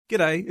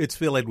G'day, it's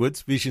Phil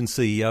Edwards, Vision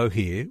CEO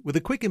here, with a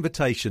quick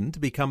invitation to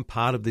become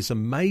part of this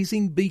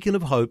amazing beacon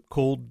of hope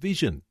called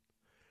Vision.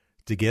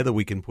 Together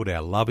we can put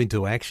our love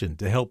into action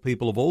to help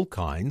people of all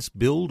kinds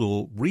build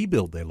or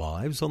rebuild their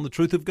lives on the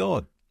truth of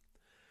God.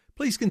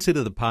 Please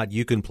consider the part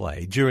you can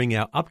play during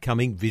our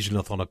upcoming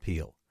Visionathon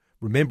appeal,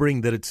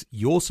 remembering that it's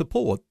your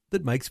support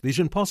that makes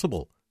Vision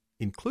possible,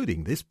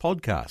 including this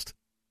podcast.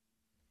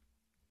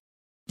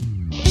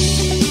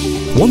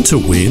 Want to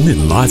win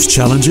in life's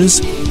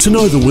challenges? To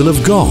know the will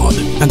of God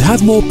and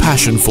have more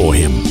passion for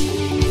Him?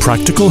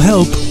 Practical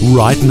help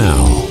right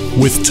now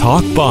with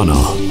Tak Bhana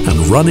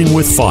and Running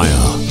with Fire.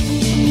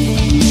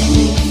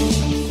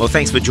 Well,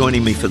 thanks for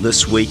joining me for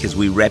this week as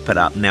we wrap it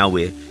up. Now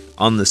we're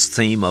on this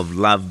theme of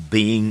love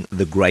being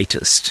the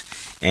greatest.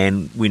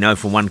 And we know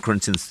from 1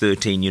 Corinthians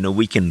 13,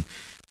 we can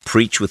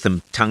preach with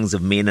the tongues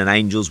of men and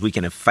angels. We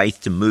can have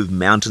faith to move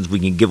mountains. We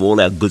can give all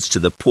our goods to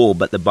the poor.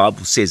 But the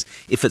Bible says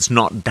if it's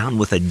not done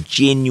with a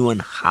genuine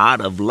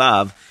heart of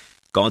love,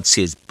 God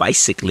says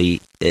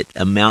basically it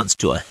amounts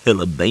to a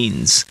hill of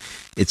beans.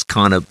 It's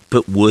kind of a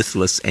bit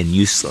worthless and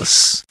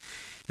useless.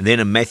 And then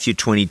in Matthew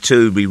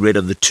 22, we read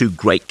of the two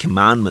great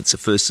commandments. The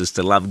first is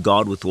to love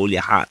God with all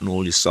your heart and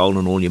all your soul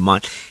and all your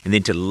mind, and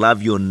then to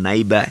love your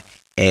neighbor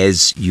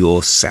as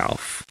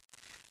yourself.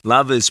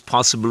 Love is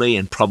possibly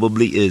and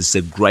probably is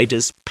the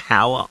greatest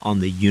power on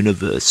the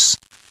universe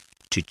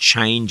to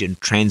change and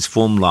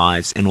transform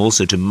lives and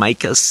also to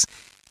make us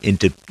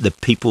into the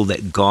people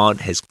that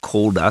God has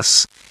called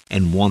us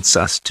and wants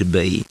us to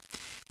be.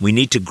 We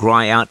need to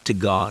cry out to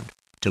God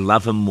to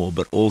love Him more,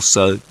 but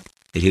also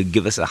that He'll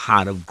give us a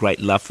heart of great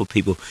love for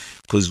people,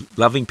 because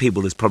loving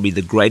people is probably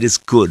the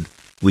greatest good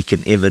we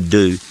can ever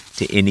do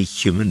to any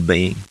human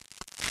being.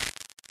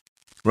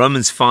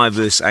 Romans 5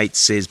 verse 8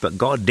 says, "But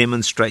God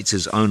demonstrates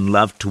His own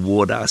love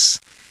toward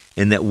us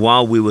in that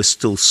while we were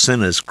still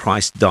sinners,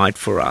 Christ died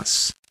for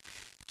us."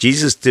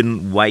 Jesus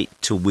didn't wait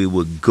till we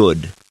were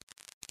good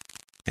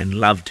and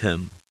loved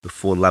Him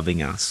before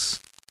loving us.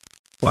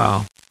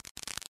 Wow.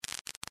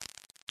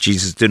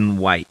 Jesus didn't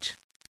wait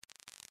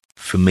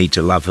for me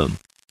to love Him.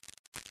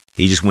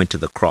 He just went to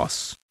the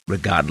cross,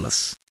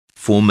 regardless,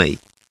 for me.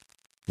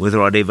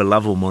 Whether I'd ever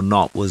love Him or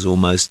not was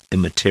almost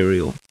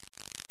immaterial.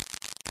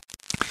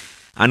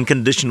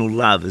 Unconditional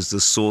love is the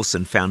source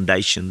and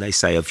foundation, they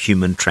say, of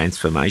human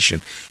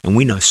transformation, and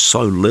we know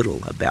so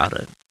little about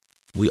it.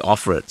 We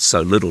offer it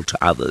so little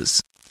to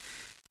others.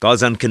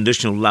 God's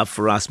unconditional love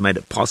for us made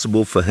it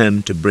possible for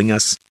Him to bring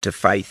us to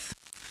faith,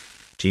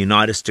 to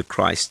unite us to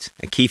Christ.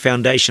 A key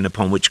foundation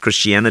upon which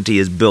Christianity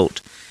is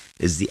built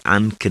is the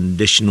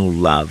unconditional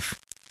love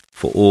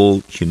for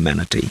all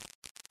humanity.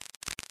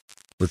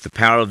 With the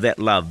power of that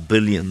love,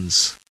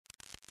 billions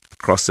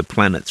across the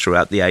planet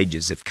throughout the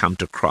ages have come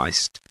to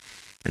Christ,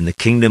 and the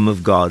kingdom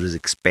of God is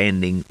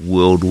expanding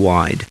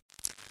worldwide.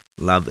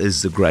 Love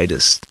is the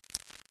greatest.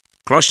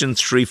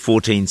 Colossians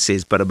 3:14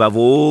 says, "But above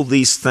all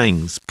these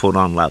things, put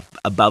on love."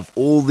 Above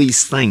all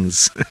these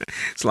things.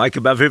 It's like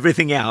above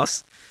everything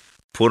else,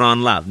 put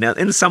on love. Now,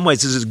 in some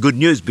ways, this is good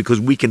news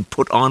because we can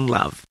put on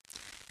love.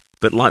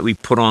 But like we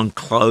put on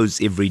clothes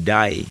every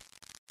day,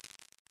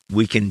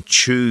 we can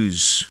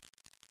choose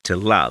to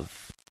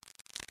love.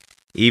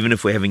 Even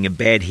if we're having a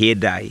bad hair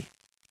day,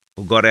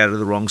 or got out of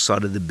the wrong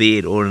side of the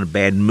bed, or in a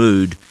bad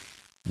mood,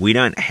 we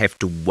don't have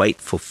to wait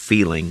for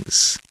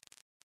feelings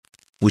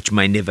which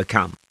may never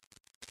come.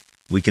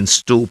 We can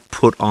still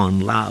put on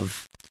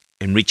love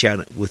and reach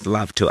out with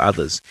love to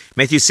others.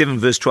 Matthew 7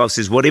 verse 12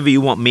 says, "Whatever you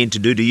want men to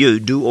do to you,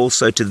 do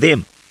also to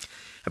them."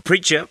 A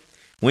preacher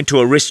went to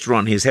a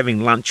restaurant. He was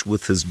having lunch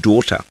with his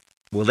daughter.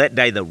 Well, that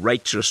day the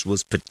waitress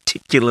was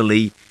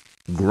particularly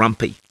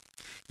grumpy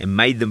and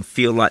made them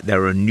feel like they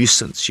were a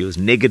nuisance. She was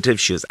negative.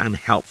 She was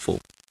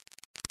unhelpful.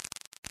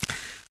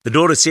 The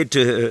daughter said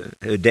to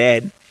her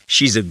dad,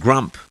 "She's a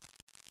grump,"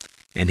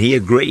 and he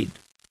agreed.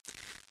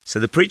 So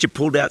the preacher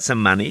pulled out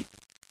some money,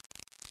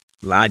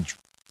 large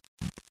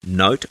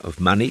note of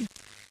money,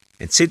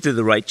 and said to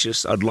the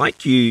waitress, "I'd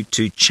like you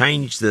to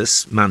change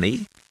this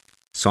money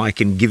so I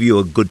can give you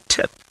a good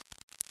tip."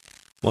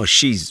 Well,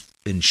 she's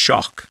in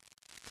shock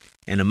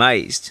and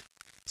amazed.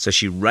 So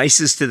she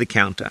races to the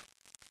counter,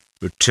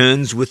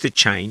 returns with the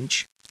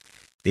change,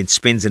 then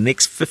spends the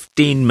next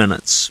 15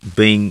 minutes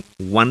being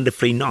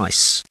wonderfully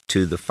nice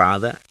to the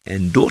father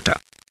and daughter.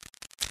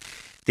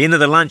 At the end of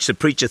the lunch, the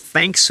preacher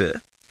thanks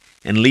her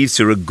and leaves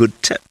her a good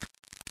tip.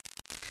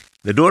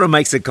 The daughter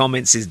makes a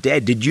comment, says,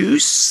 "Dad, did you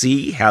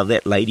see how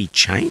that lady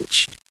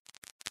changed?"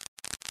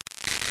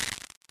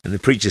 And the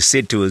preacher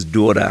said to his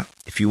daughter,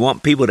 "If you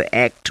want people to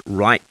act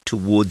right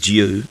towards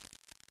you,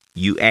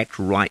 you act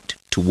right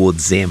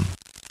towards them."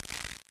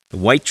 The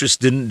waitress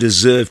didn't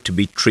deserve to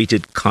be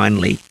treated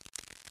kindly,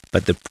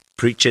 but the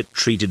preacher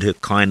treated her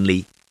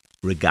kindly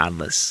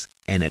regardless,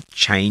 and it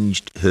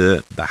changed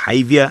her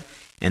behavior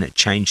and it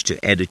changed her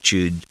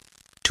attitude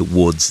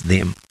towards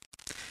them.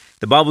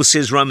 The Bible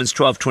says, Romans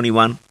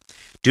 12:21,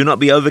 "Do not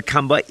be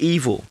overcome by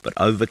evil, but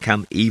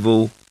overcome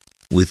evil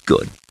with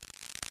good."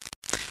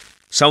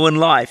 So in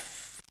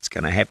life, it's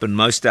going to happen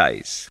most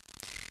days.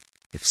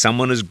 If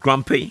someone is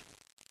grumpy,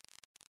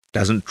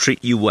 doesn't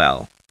treat you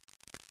well,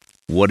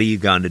 what are you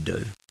going to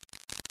do?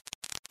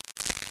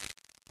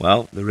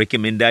 Well, the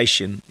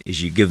recommendation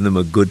is you give them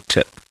a good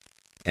tip.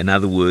 In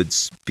other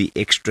words, be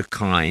extra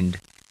kind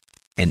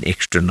and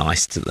extra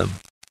nice to them.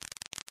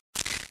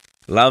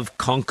 Love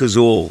conquers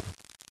all,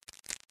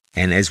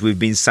 and as we've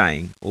been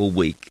saying all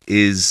week,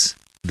 is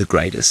the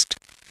greatest.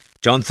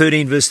 John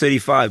 13 verse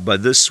 35, by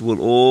this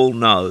will all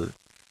know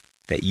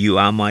that you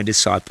are my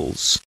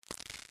disciples,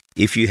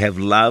 if you have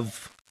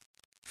love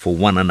for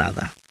one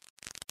another.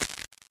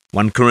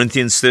 1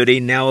 Corinthians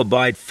 13, now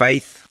abide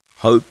faith,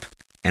 hope,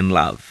 and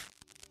love.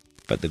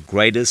 But the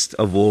greatest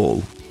of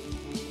all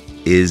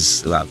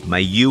is love.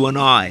 May you and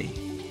I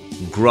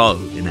grow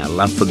in our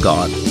love for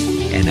God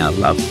and our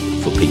love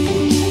for people.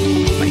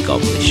 May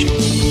God bless you.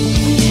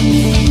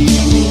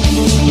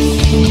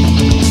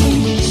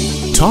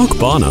 Tak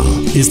Bana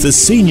is the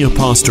Senior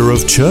Pastor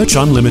of Church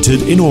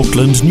Unlimited in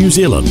Auckland, New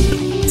Zealand.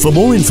 For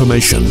more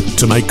information,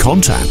 to make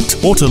contact,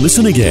 or to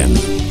listen again,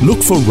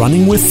 look for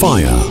Running with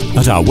Fire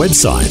at our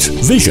website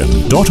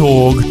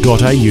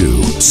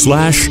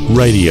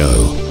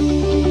vision.org.au/radio.